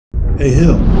Hey,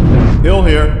 Hill. Hill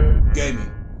here.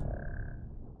 Gaming.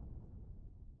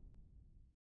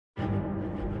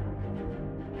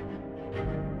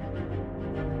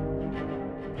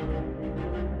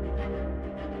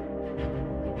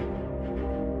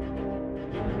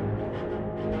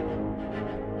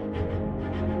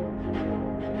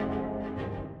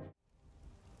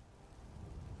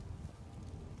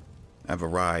 I've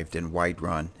arrived in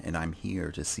Whiterun, and I'm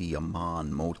here to see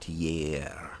Amon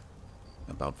Motier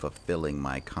about fulfilling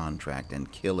my contract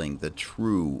and killing the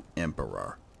true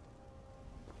Emperor.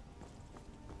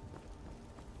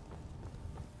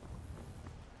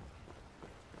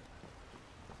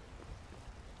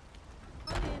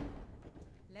 Come in.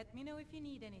 Let me know if you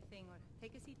need anything, or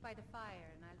take a seat by the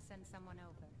fire and I'll send someone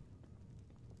over.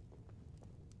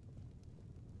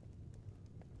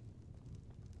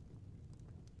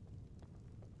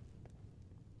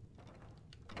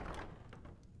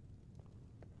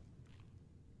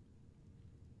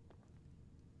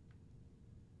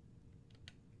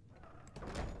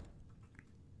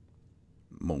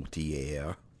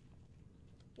 Motier.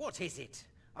 What is it?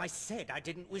 I said I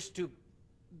didn't wish to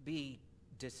be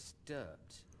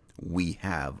disturbed. We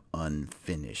have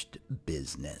unfinished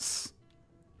business.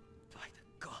 By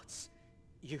the gods.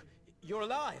 You're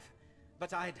alive.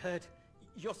 But I'd heard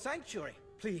your sanctuary.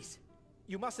 Please,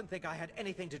 you mustn't think I had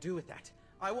anything to do with that.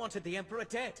 I wanted the Emperor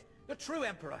dead. The true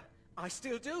Emperor. I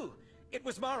still do. It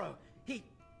was Morrow.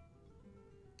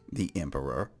 The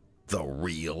Emperor? The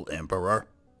real Emperor?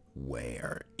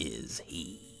 Where is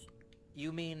he?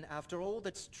 You mean after all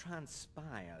that's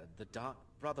transpired, the Dark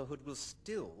Brotherhood will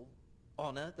still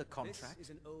honor the contract? This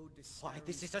is an ode to Why,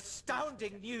 this is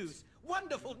astounding news!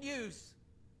 Wonderful news!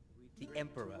 The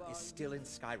Emperor is still in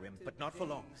Skyrim, but not for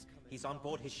long. He's on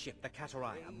board his ship, the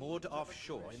Kataraya, moored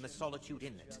offshore in the Solitude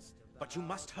Inlet. But you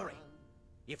must hurry.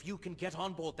 If you can get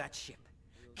on board that ship,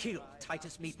 kill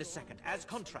Titus Mead II, as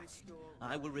contracted.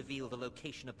 I will reveal the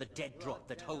location of the dead drop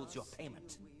that holds your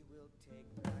payment.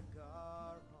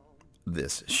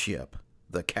 This ship,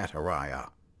 the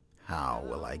Kataraya. How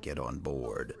will I get on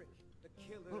board?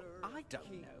 Well, I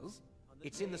don't know.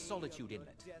 It's in the Solitude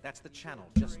Inlet. That's the channel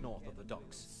just north of the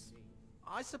docks.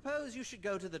 I suppose you should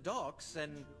go to the docks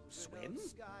and swim?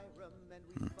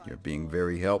 You're being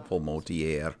very helpful,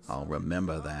 Motier. I'll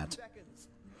remember that.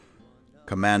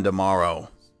 Commander Morrow,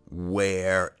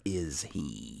 where is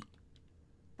he?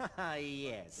 Haha,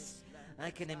 yes.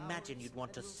 I can imagine you'd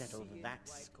want to settle that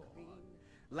score.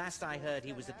 Last I heard,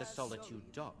 he was at the Solitude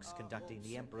docks conducting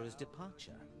the Emperor's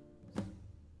departure.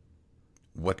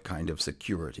 What kind of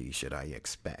security should I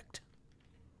expect?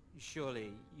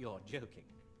 Surely you're joking.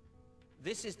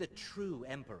 This is the true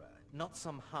Emperor, not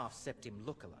some half-septim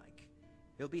lookalike.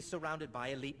 He'll be surrounded by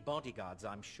elite bodyguards,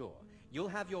 I'm sure. You'll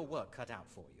have your work cut out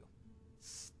for you.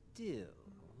 Still,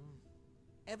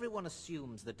 everyone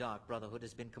assumes the Dark Brotherhood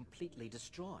has been completely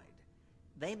destroyed.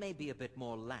 They may be a bit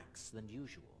more lax than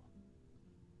usual.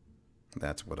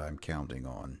 That's what I'm counting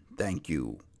on. Thank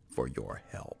you for your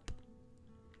help.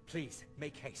 Please,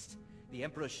 make haste. The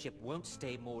Emperor's ship won't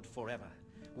stay moored forever.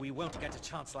 We won't get a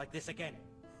chance like this again.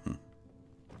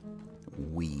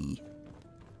 We.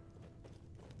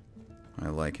 I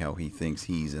like how he thinks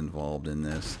he's involved in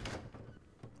this.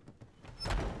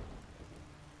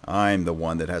 I'm the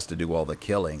one that has to do all the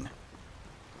killing.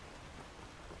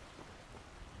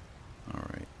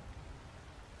 Alright.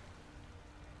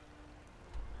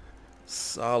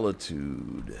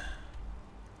 Solitude.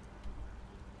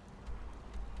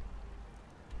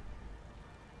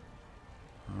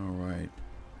 Alright.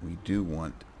 We do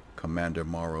want Commander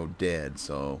Morrow dead,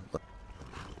 so...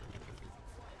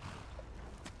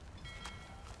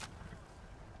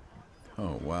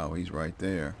 Oh, wow, he's right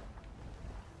there.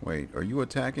 Wait, are you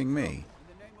attacking me?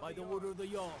 By the order of the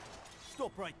Jarl.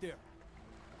 Stop right there.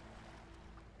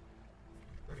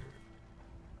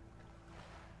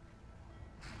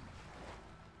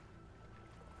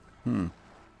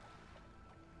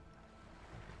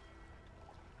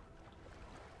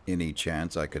 Any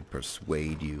chance I could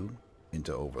persuade you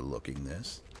into overlooking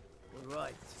this? All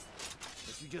right.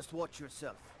 But you just watch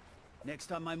yourself. Next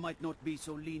time I might not be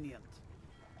so lenient.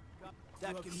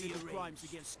 That can be the crimes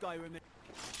against Skyrim.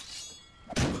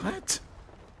 What?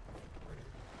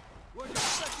 Were you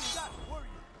expecting that, were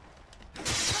you?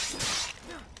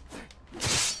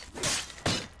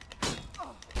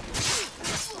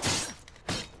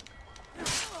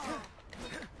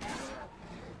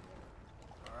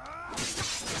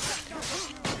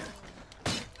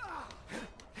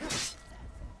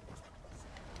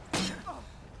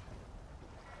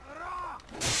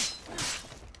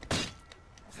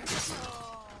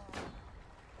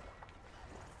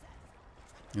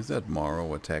 Is that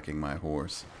Morrow attacking my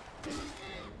horse?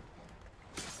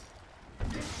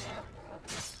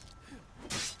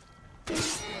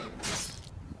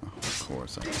 Oh, of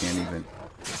course, I can't even...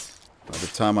 By the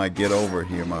time I get over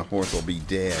here, my horse will be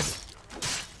dead.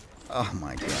 Oh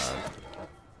my god.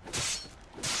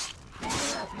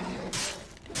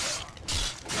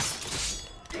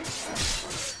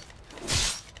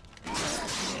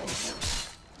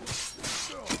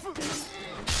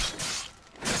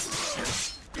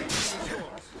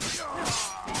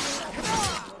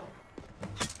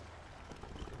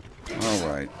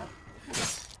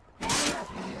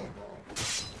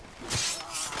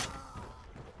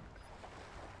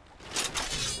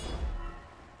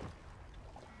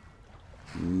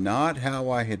 Not how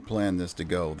I had planned this to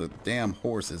go. The damn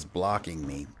horse is blocking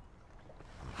me.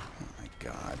 Oh my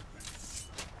god.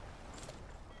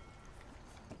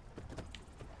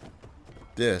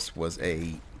 This was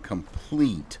a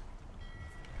complete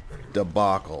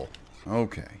debacle.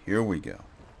 Okay, here we go.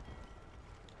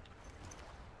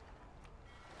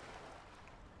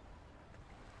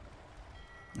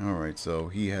 Alright, so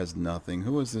he has nothing.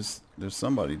 Who is this? There's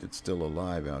somebody that's still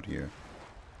alive out here.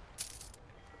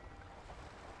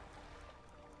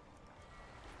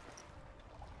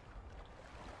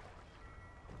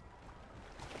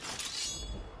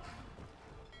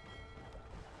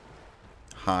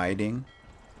 Hiding.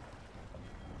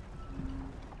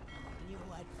 I knew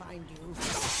I'd find you.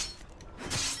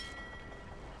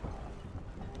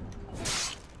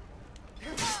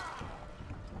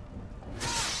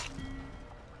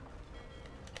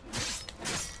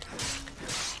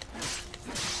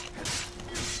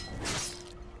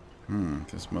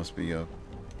 This must be an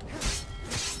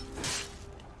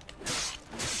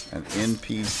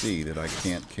NPC that I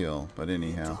can't kill, but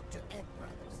anyhow.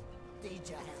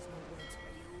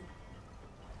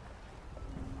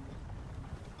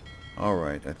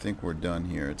 Alright, I think we're done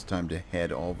here. It's time to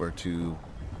head over to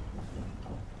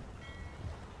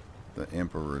the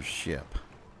Emperor's ship.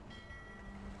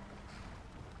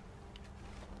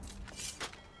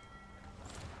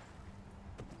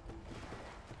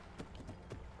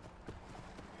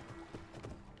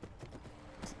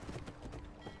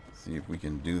 See if we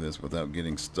can do this without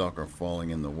getting stuck or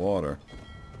falling in the water.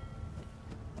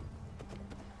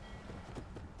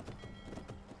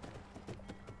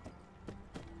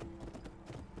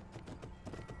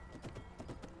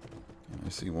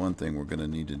 See, one thing we're going to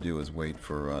need to do is wait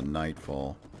for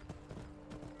nightfall.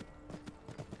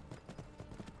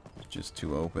 It's just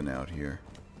too open out here.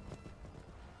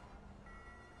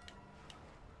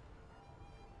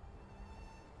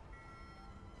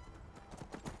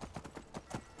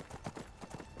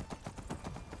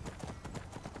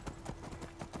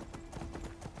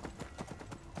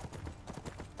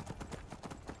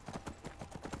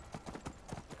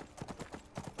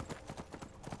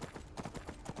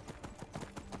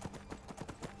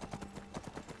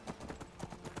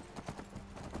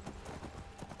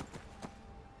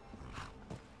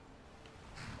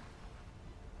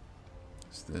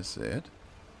 Is this it?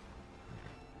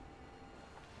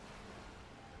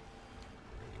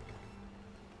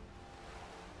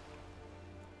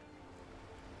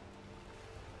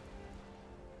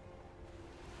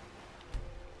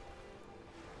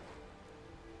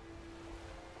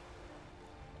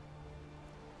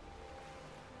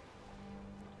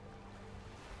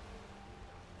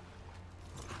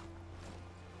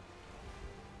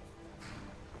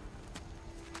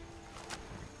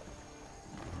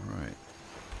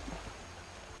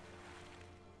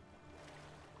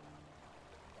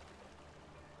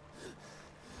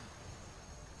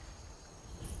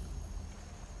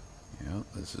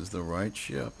 This is the right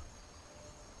ship.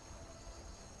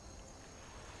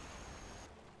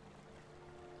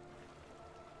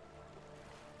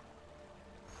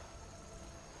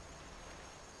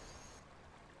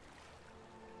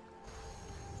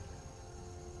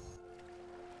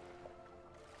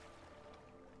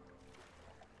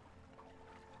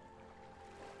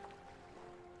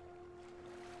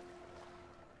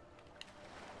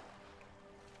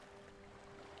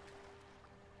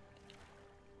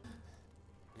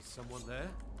 Someone there?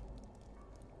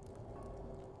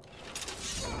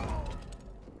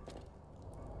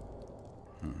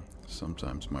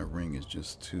 Sometimes my ring is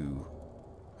just too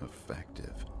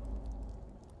effective.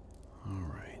 All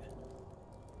right.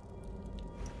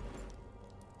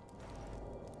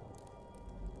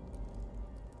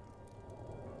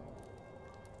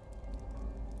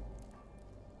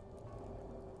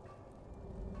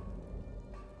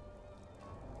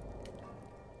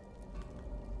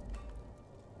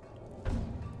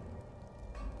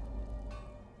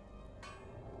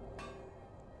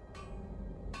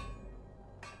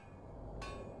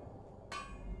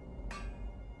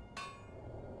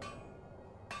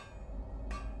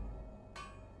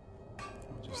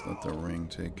 Just let the ring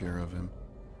take care of him.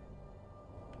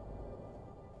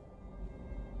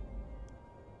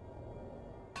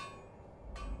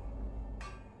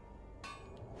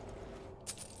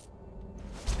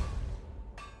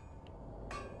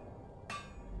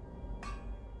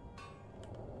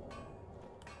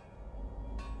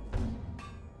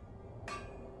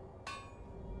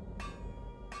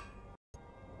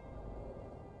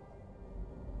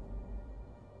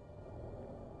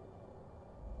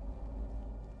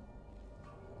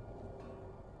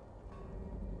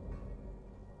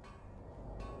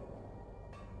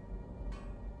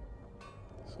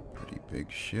 Big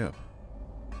ship.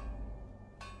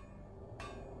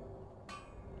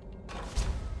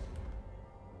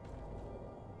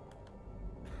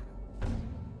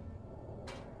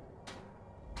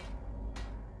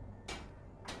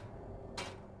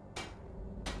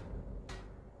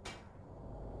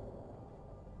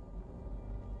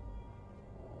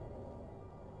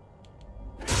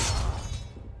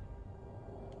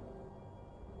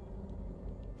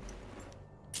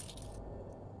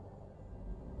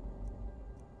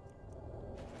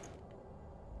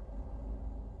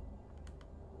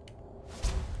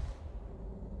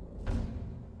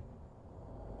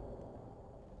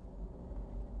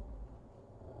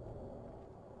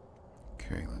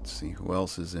 Okay, let's see who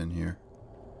else is in here.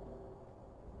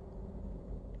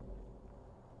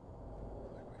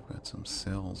 We've got some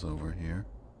cells over here.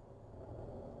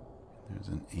 There's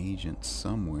an agent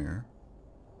somewhere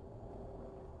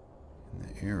in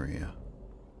the area.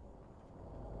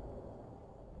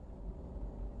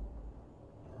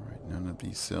 Alright, none of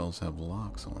these cells have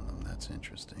locks on them. That's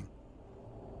interesting.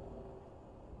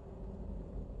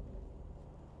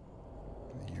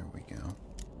 Here we go.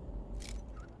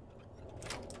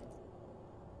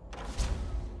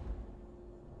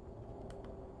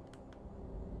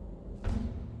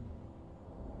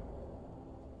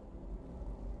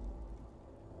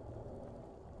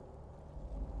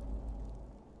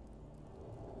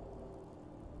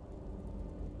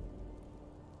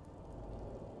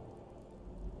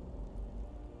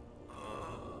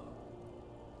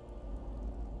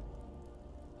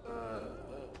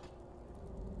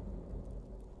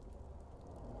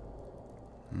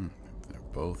 They're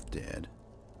both dead.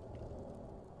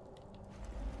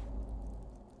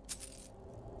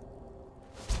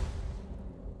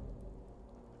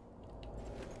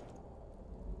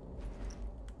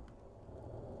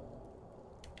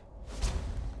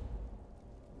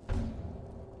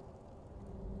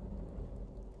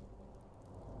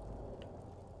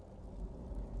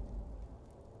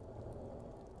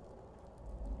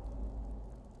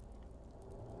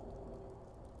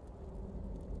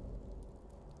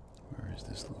 Is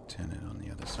this lieutenant on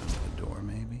the other side of the door,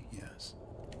 maybe? Yes.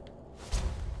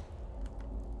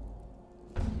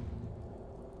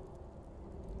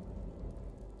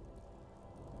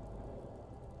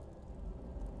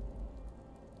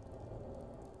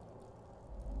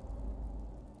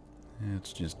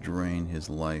 Let's just drain his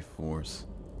life force.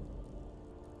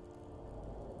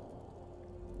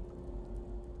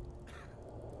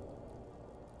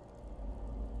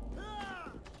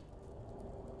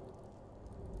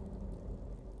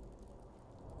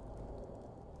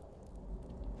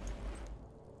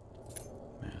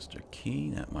 Master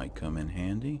key, that might come in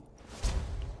handy.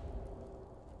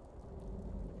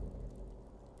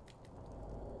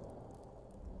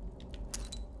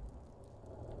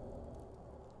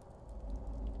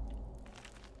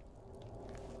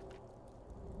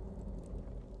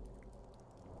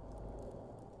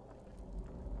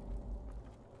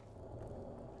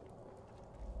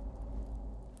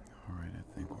 All right,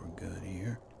 I think we're good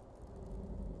here.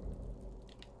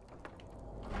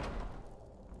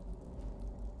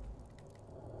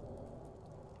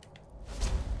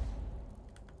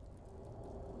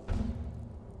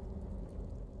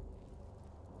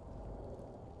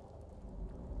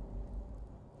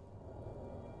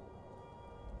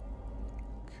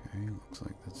 Okay, looks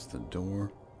like that's the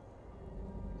door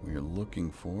we are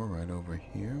looking for right over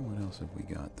here. What else have we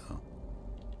got, though?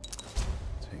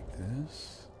 Take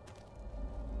this.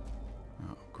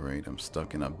 Oh, great. I'm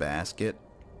stuck in a basket.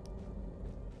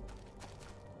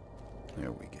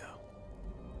 There we go.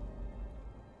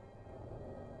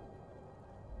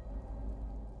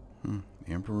 The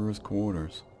Emperor's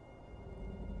quarters.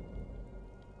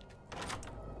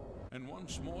 And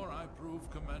once more I prove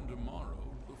Commander Morrow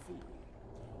the fool.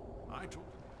 I told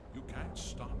him, you can't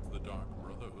stop the Dark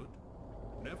Brotherhood.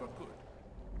 Never could.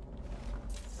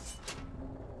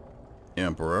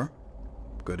 Emperor,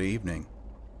 good evening.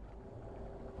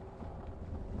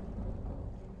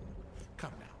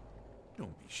 Come now,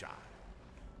 don't be shy.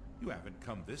 You haven't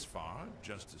come this far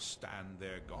just to stand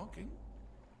there gawking.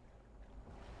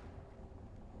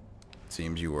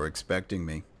 Seems you were expecting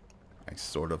me. I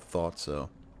sort of thought so.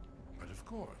 But of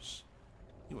course,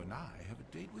 you and I have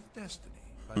a date with destiny.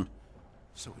 But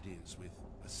so it is with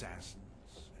assassins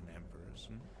and emperors.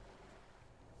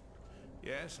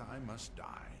 Yes, I must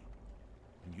die,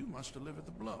 and you must deliver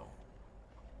the blow.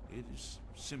 It is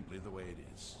simply the way it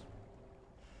is.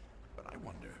 But I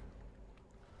wonder,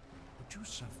 would you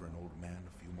suffer an old man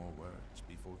a few more words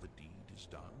before the deed is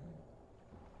done?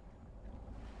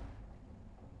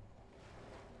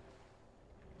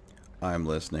 I'm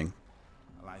listening.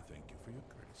 Well, I thank you for your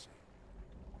courtesy.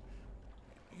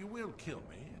 You will kill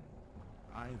me,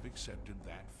 and I've accepted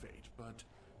that fate, but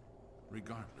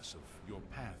regardless of your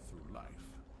path through life,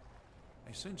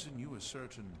 I sense in you a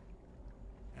certain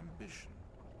ambition.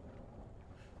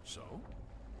 So,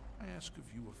 I ask of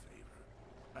you a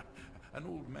favor. An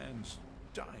old man's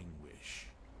dying wish.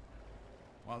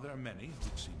 While there are many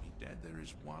who'd see me dead, there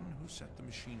is one who set the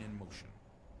machine in motion.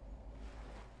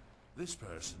 This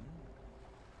person,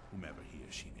 whomever he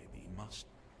or she may be, must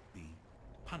be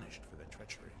punished for their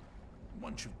treachery.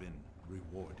 Once you've been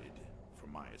rewarded for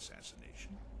my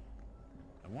assassination,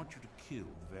 I want you to kill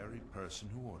the very person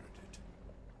who ordered it.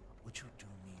 Would you do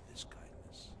me this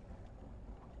kindness?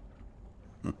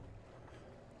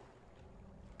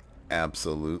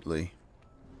 Absolutely.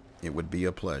 It would be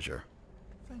a pleasure.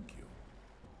 Thank you.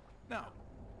 Now,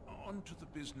 on to the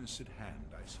business at hand,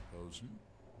 I suppose.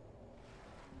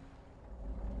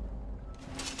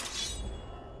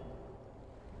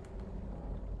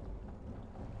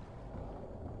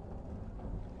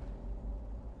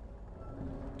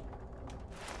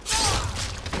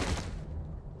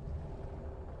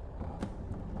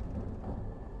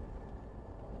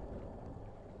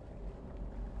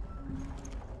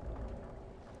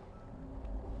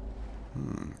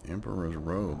 Emperor's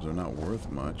robes are not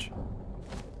worth much.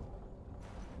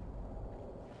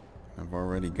 I've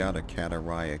already got a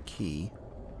Kataraya key.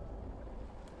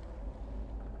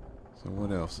 So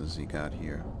what else has he got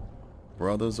here?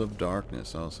 Brothers of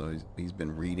Darkness. Also, he's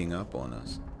been reading up on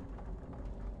us.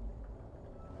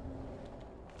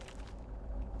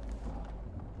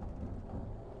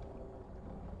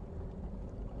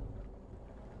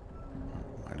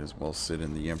 Might as well sit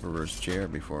in the Emperor's chair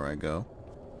before I go.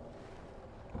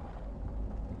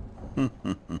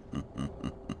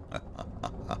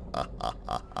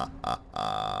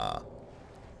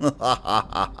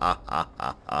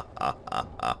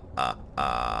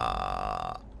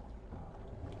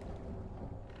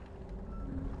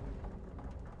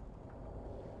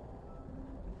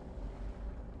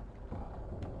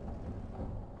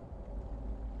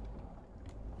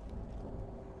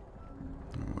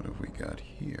 What have we got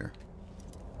here?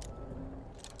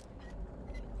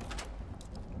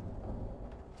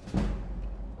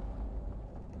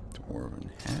 Dwarven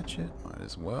hatchet, might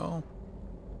as well.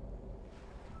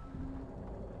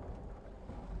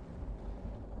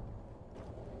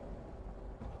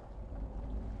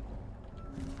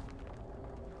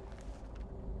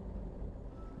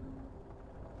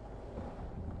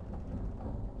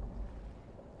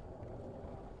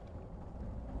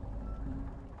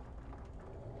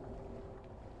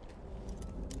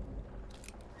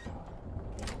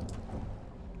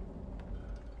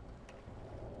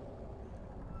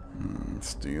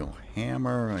 Steel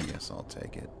hammer, I guess I'll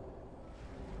take it.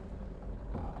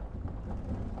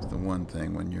 It's the one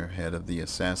thing when you're head of the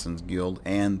Assassin's Guild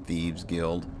and Thieves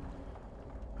Guild,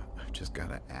 I've just got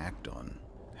to act on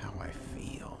how I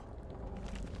feel.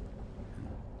 And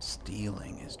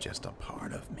stealing is just a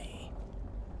part of me.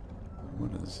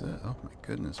 What is that? Oh my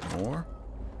goodness, more?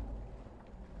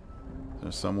 Is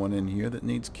there someone in here that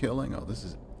needs killing? Oh, this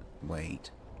is...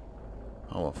 Wait.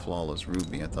 Oh, a flawless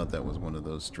ruby. I thought that was one of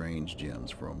those strange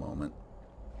gems for a moment.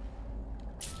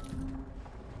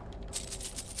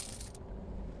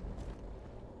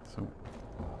 So,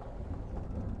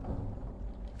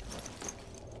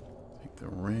 take the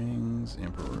rings,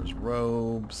 Emperor's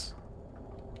robes,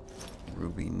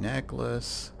 ruby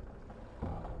necklace.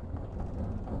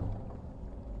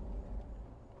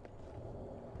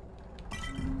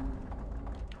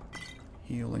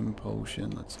 Healing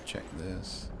potion. Let's check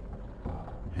this.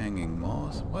 Hanging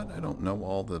moss. What? I don't know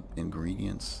all the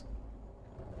ingredients.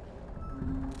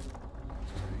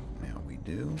 Right, now we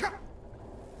do.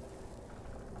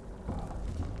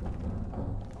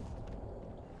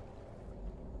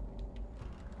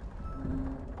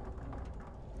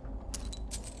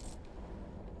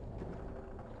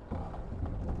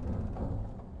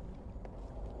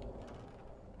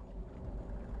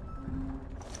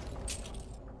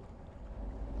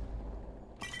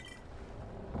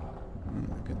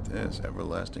 this?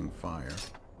 Everlasting fire.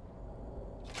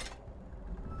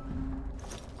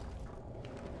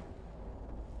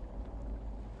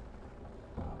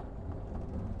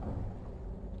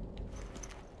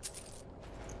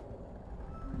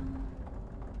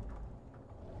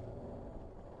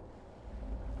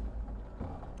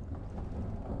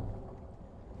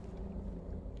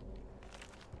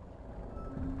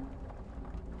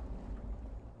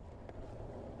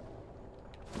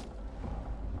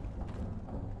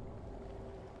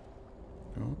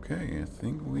 Okay, I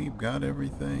think we've got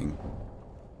everything.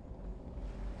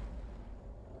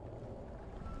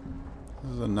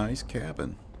 This is a nice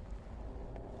cabin.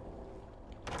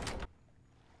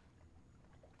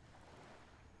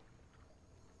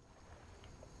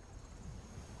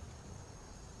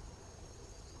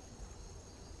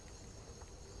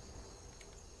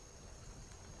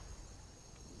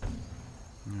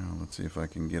 Now, let's see if I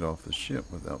can get off the ship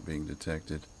without being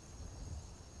detected.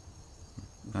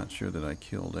 Not sure that I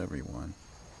killed everyone.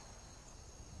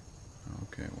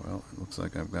 Okay, well, it looks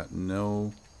like I've got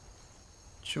no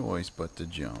choice but to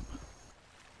jump.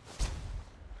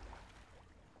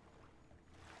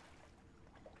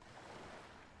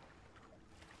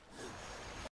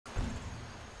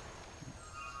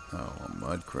 Oh, a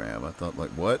mud crab. I thought,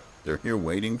 like, what? They're here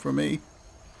waiting for me?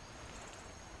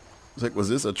 It's like, was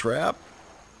this a trap?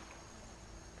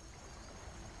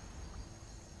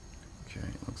 Okay,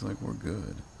 looks like we're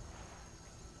good.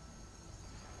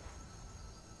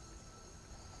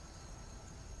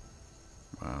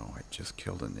 Wow, I just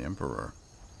killed an emperor.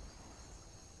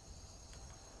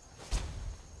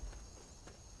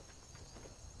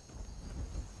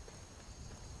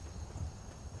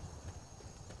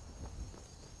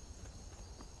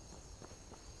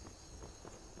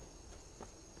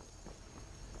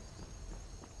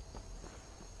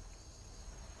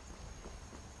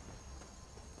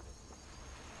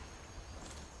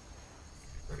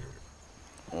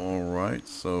 Alright,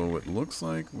 so it looks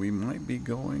like we might be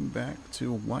going back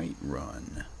to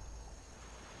Whiterun.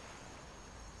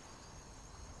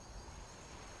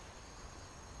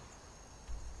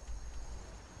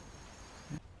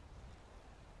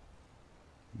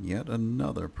 Yet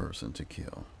another person to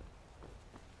kill.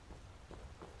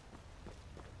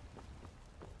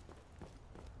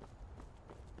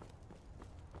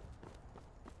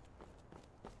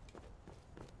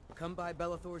 Come by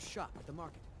Bellathor's shop at the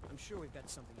market. I'm sure we've got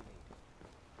something you need.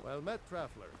 Well met,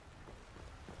 traveler.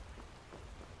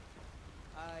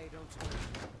 I don't suppose.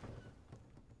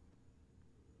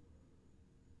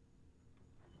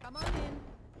 Come on in.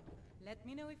 Let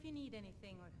me know if you need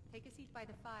anything, or take a seat by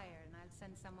the fire and I'll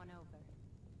send someone over.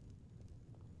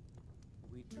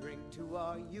 We drink to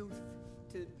our youth,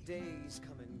 today's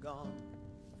come and gone,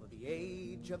 for the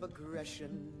age of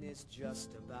aggression is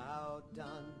just about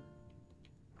done.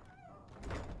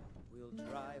 We'll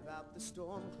drive out the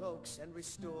storm cloaks and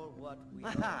restore what we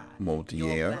own.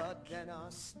 Mortier. Blood and our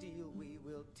steel we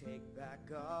will take back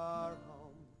our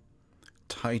home.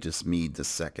 Titus Mead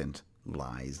II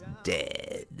lies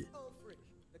dead.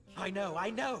 I know,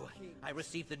 I know! I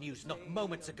received the news not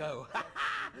moments ago.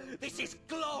 This is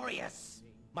glorious!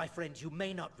 My friend, you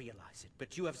may not realize it,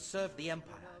 but you have served the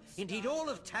Empire, indeed all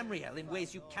of Tamriel, in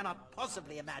ways you cannot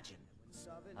possibly imagine.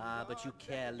 Ah, but you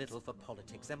care little for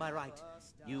politics, am I right?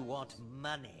 You want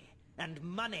money, and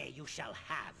money you shall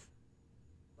have.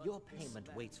 Your payment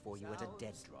waits for you at a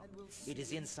dead drop. It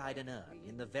is inside an urn,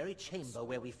 in the very chamber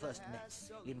where we first met,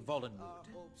 in Vollenwood.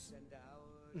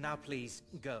 Now please,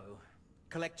 go.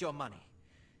 Collect your money,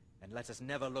 and let us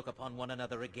never look upon one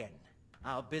another again.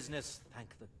 Our business,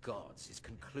 thank the gods, is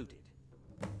concluded.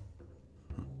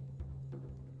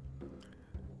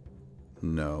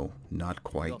 No, not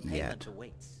quite Your payment yet.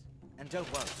 awaits. And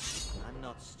don't worry, I'm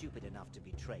not stupid enough to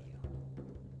betray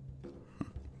you.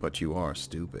 But you are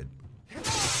stupid.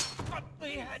 What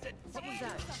was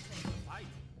that?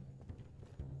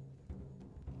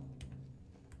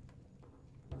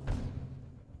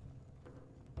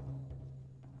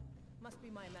 Must be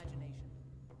my imagination.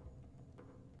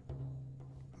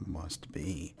 Must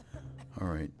be.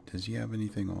 Alright, does he have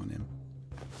anything on him?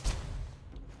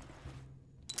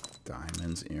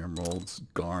 Diamonds, emeralds,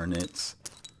 garnets.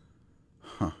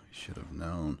 Huh, should have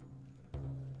known.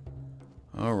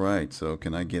 Alright, so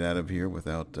can I get out of here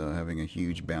without having a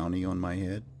huge bounty on my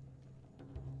head?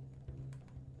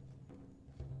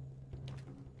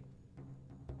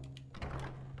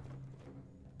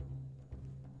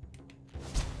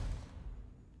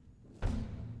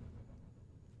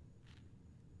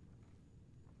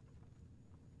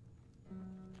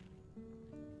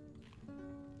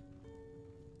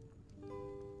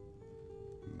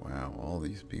 Wow, Wow, all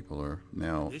these people are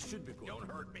now This should be good. Don't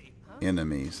hurt me.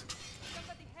 enemies.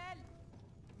 Somebody help!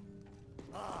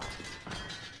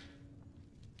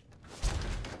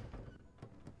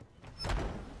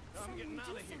 I'm getting out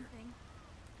of here.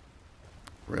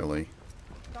 Really?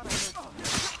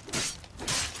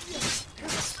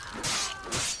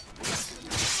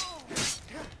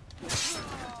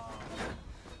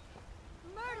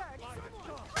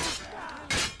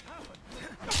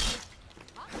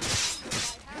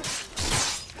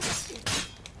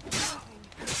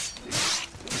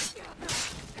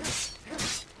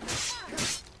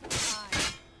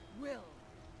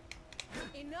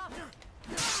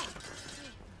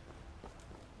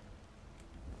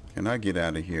 Can I get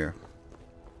out of here?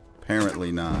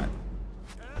 Apparently not.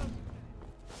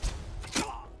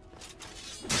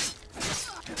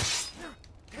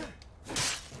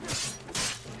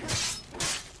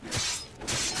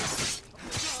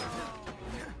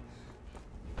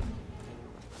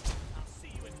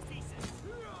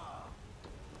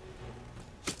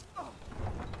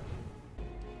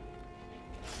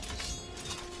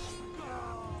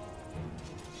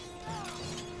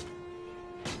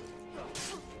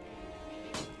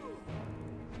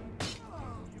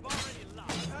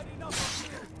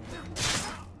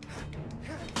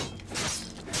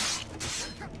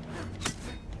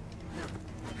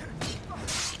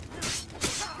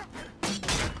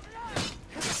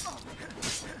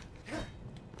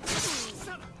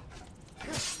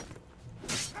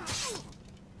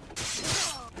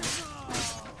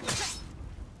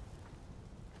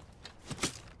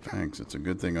 Thanks. It's a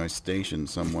good thing I stationed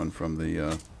someone from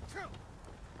the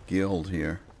guild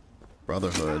here.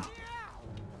 Brotherhood.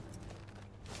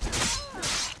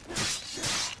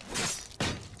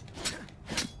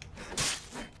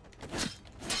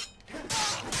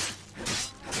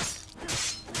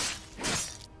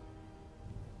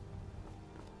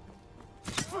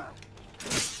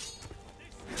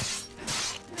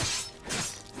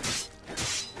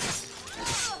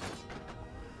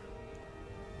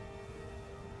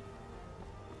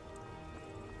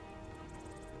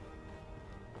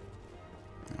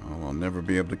 I'll never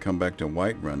be able to come back to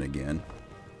Whiterun again.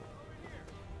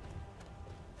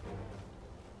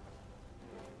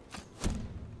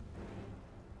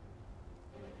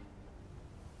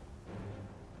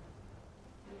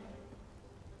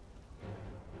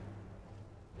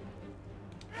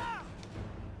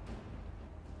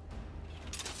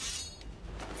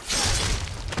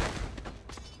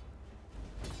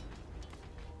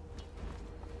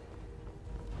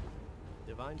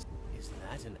 Is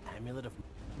that an amulet of...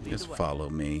 Just follow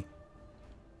me.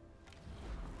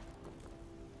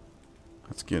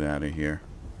 Let's get out of here.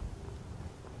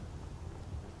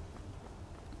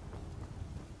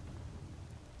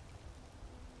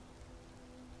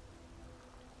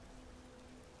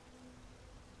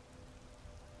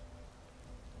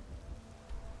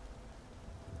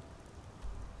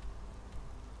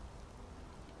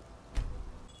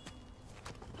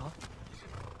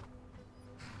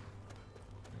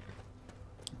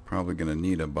 Probably gonna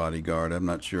need a bodyguard. I'm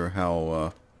not sure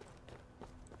how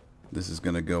this is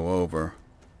gonna go over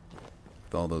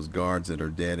with all those guards that are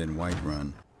dead in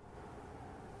Whiterun.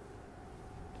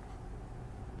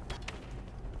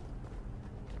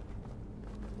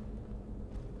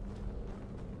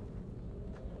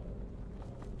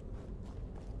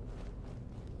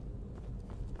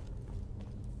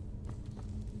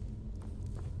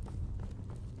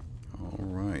 All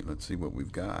right, let's see what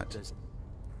we've got.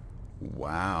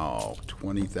 Wow,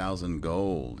 20,000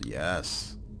 gold,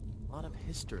 yes. A lot of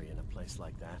history in a place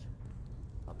like that.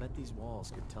 I'll bet these walls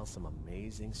could tell some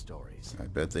amazing stories. I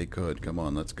bet they could. Come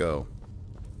on, let's go.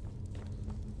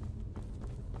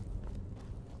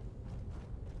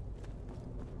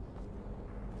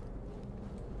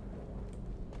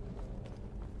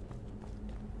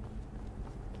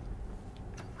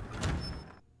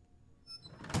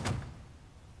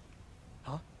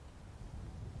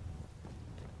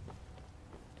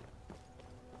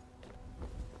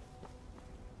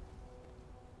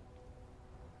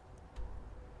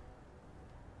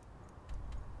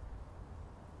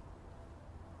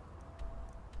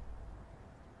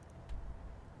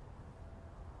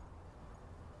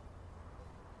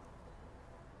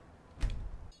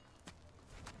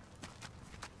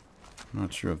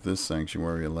 Not sure if this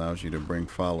sanctuary allows you to bring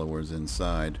followers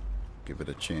inside. Give it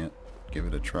a chance. Give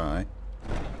it a try.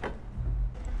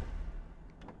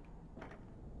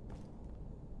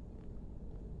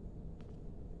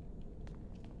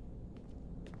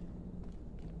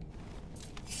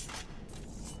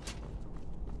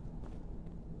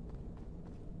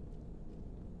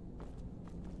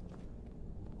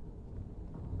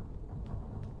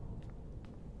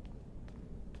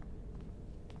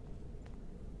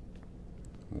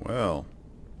 Well.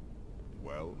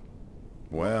 Well?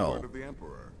 Well. Word of the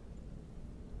Emperor.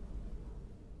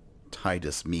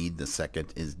 Titus Mead II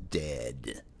is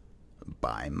dead.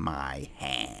 By my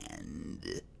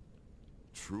hand.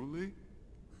 Truly?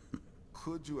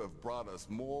 Could you have brought us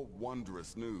more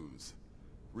wondrous news?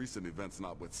 Recent events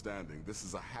notwithstanding, this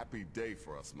is a happy day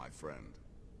for us, my friend.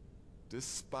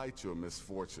 Despite your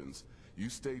misfortunes, you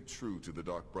stayed true to the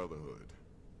Dark Brotherhood.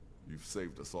 You've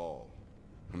saved us all.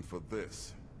 And for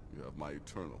this, you have my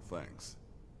eternal thanks.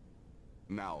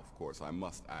 Now, of course, I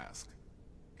must ask.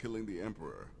 Killing the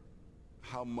Emperor,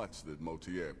 how much did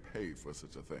Motier pay for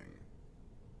such a thing?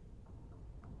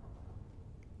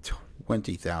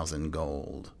 20,000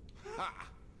 gold. Ha!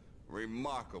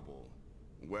 Remarkable.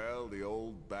 Well, the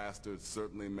old bastard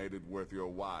certainly made it worth your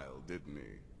while, didn't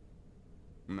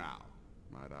he? Now,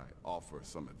 might I offer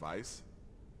some advice?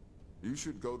 You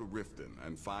should go to Riften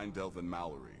and find Delvin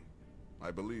Mallory. I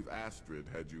believe Astrid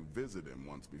had you visit him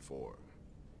once before.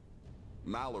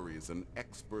 Mallory is an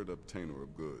expert obtainer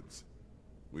of goods.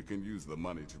 We can use the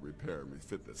money to repair and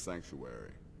refit the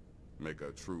sanctuary. Make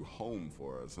a true home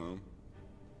for us, huh?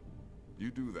 You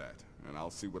do that, and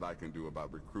I'll see what I can do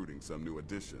about recruiting some new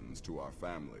additions to our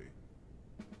family.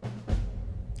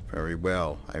 Very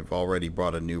well. I've already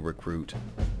brought a new recruit.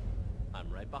 I'm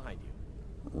right behind you.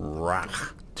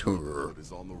 Rachtur.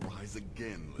 Is on the rise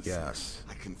again, listen. Yes.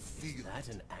 I can feel That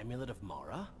it. an amulet of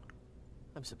Mara?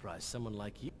 I'm surprised someone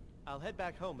like you... I'll head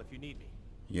back home if you need me.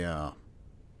 Yeah.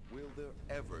 Will there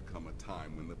ever come a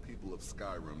time when the people of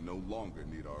Skyrim no longer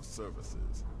need our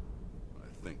services? I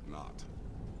think not.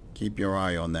 Keep your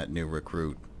eye on that new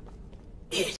recruit.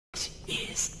 It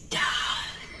is done.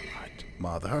 What?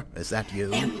 Mother? Is that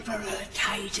you? Emperor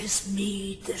Titus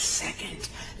Mead II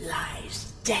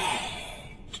lies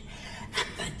dead, and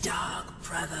the Dark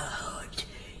Brotherhood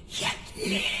yet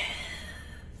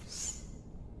lives.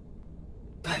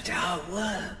 But our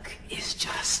work is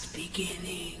just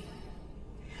beginning.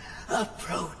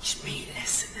 Approach me,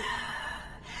 listener,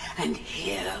 and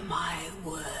hear my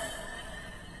words.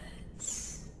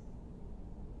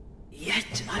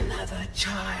 Yet another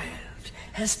child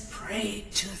has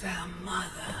prayed to their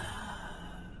mother.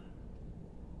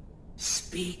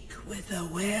 Speak with the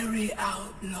wary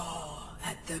outlaw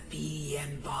at the Bee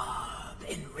and Barb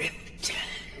in Ripton.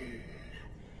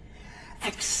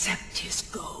 Accept his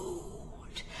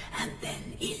gold and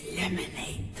then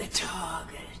eliminate the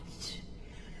target.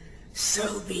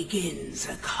 So begins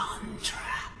a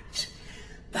contract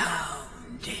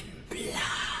bound in blood.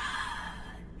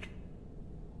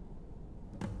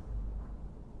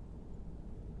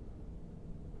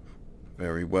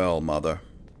 Very well, Mother.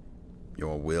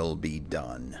 Your will be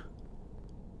done.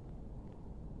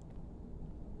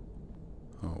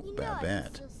 Oh, You know I can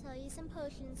Babette. still sell you some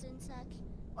potions and such,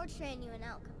 or train you in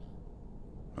alchemy.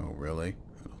 Oh, really?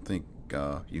 I don't think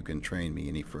you can train me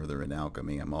any further in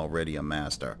alchemy. I'm already a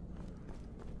master.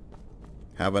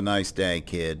 Have a nice day,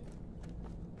 kid.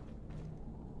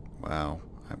 Wow,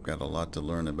 I've got a lot to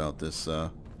learn about this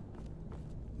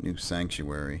new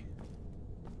sanctuary.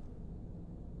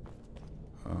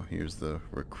 Oh, here's the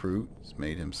recruit. He's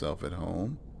made himself at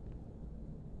home.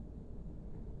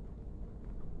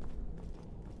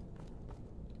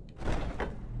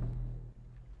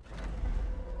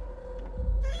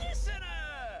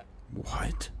 Listener!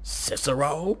 What?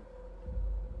 Cicero?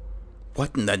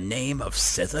 What in the name of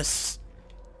Sithis?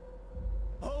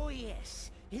 Oh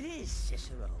yes, it is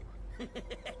Cicero.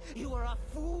 You were a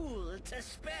fool to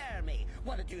spare me.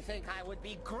 What, did you think I would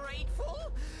be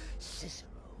grateful? Cicero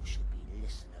should be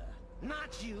listener,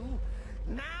 not you.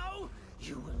 Now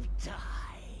you will die.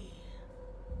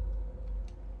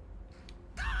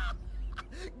 Ah!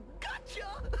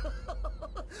 Gotcha!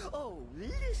 Oh,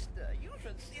 listener, you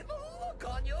should see the look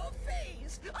on your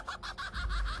face.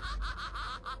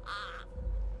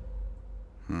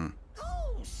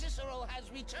 Oh, Cicero has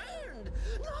returned,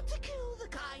 not to kill the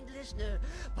kind listener,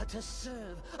 but to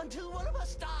serve until one of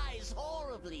us dies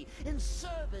horribly in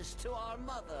service to our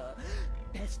mother.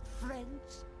 Best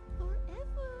friends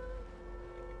forever.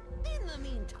 In the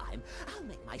meantime, I'll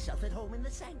make myself at home in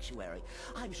the sanctuary.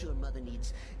 I'm sure Mother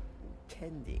needs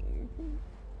tending.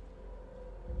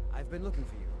 I've been looking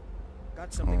for you.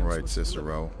 Got something. All I'm right, supposed to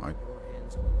deliver. Cicero. Your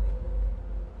hands only.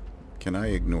 Can I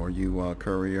ignore you,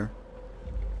 courier?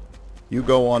 You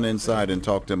go on inside and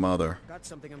talk to Mother. Got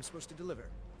something I'm supposed to deliver.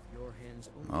 Your hands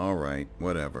only. All right,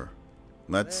 whatever.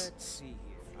 Let's... Let's see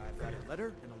here. I've got a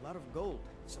letter and a lot of gold.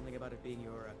 Something about it being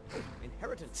your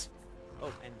inheritance.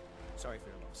 Oh, and sorry for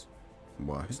your loss.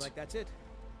 What? Looks like that's it.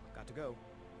 Got to go.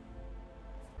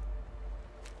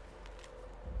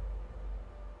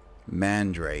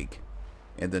 Mandrake.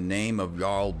 In the name of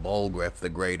Jarl Bolgreth the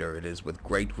Greater, it is with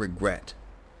great regret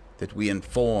that we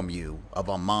inform you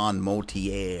of Amon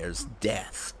Motier's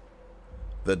death.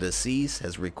 The deceased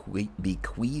has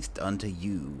bequeathed unto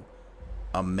you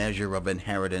a measure of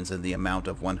inheritance in the amount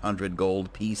of 100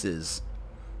 gold pieces.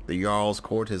 The Jarl's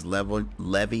court has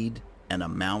levied an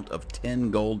amount of 10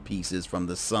 gold pieces from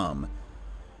the sum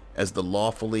as the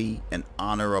lawfully and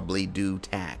honorably due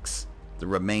tax. The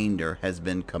remainder has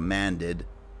been commanded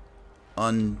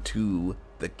unto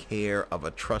the care of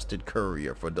a trusted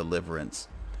courier for deliverance.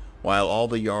 While all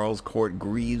the Jarl's court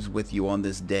grieves with you on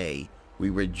this day, we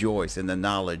rejoice in the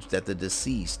knowledge that the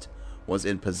deceased was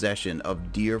in possession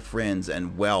of dear friends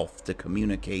and wealth to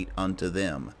communicate unto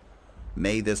them.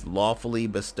 May this lawfully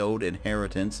bestowed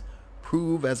inheritance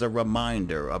prove as a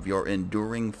reminder of your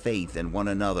enduring faith in one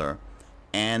another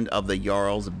and of the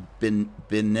Jarl's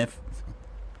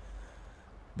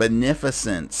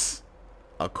beneficence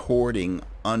accorded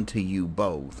unto you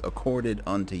both.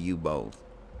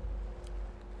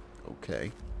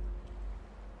 Okay.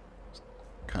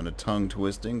 Kind of tongue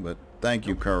twisting, but thank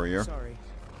you, courier. Sorry.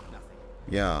 Nothing.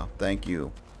 Yeah, thank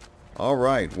you. All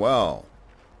right, well,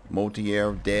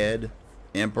 Motier dead,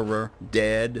 Emperor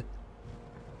dead.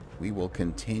 We will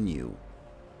continue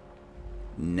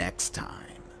next time.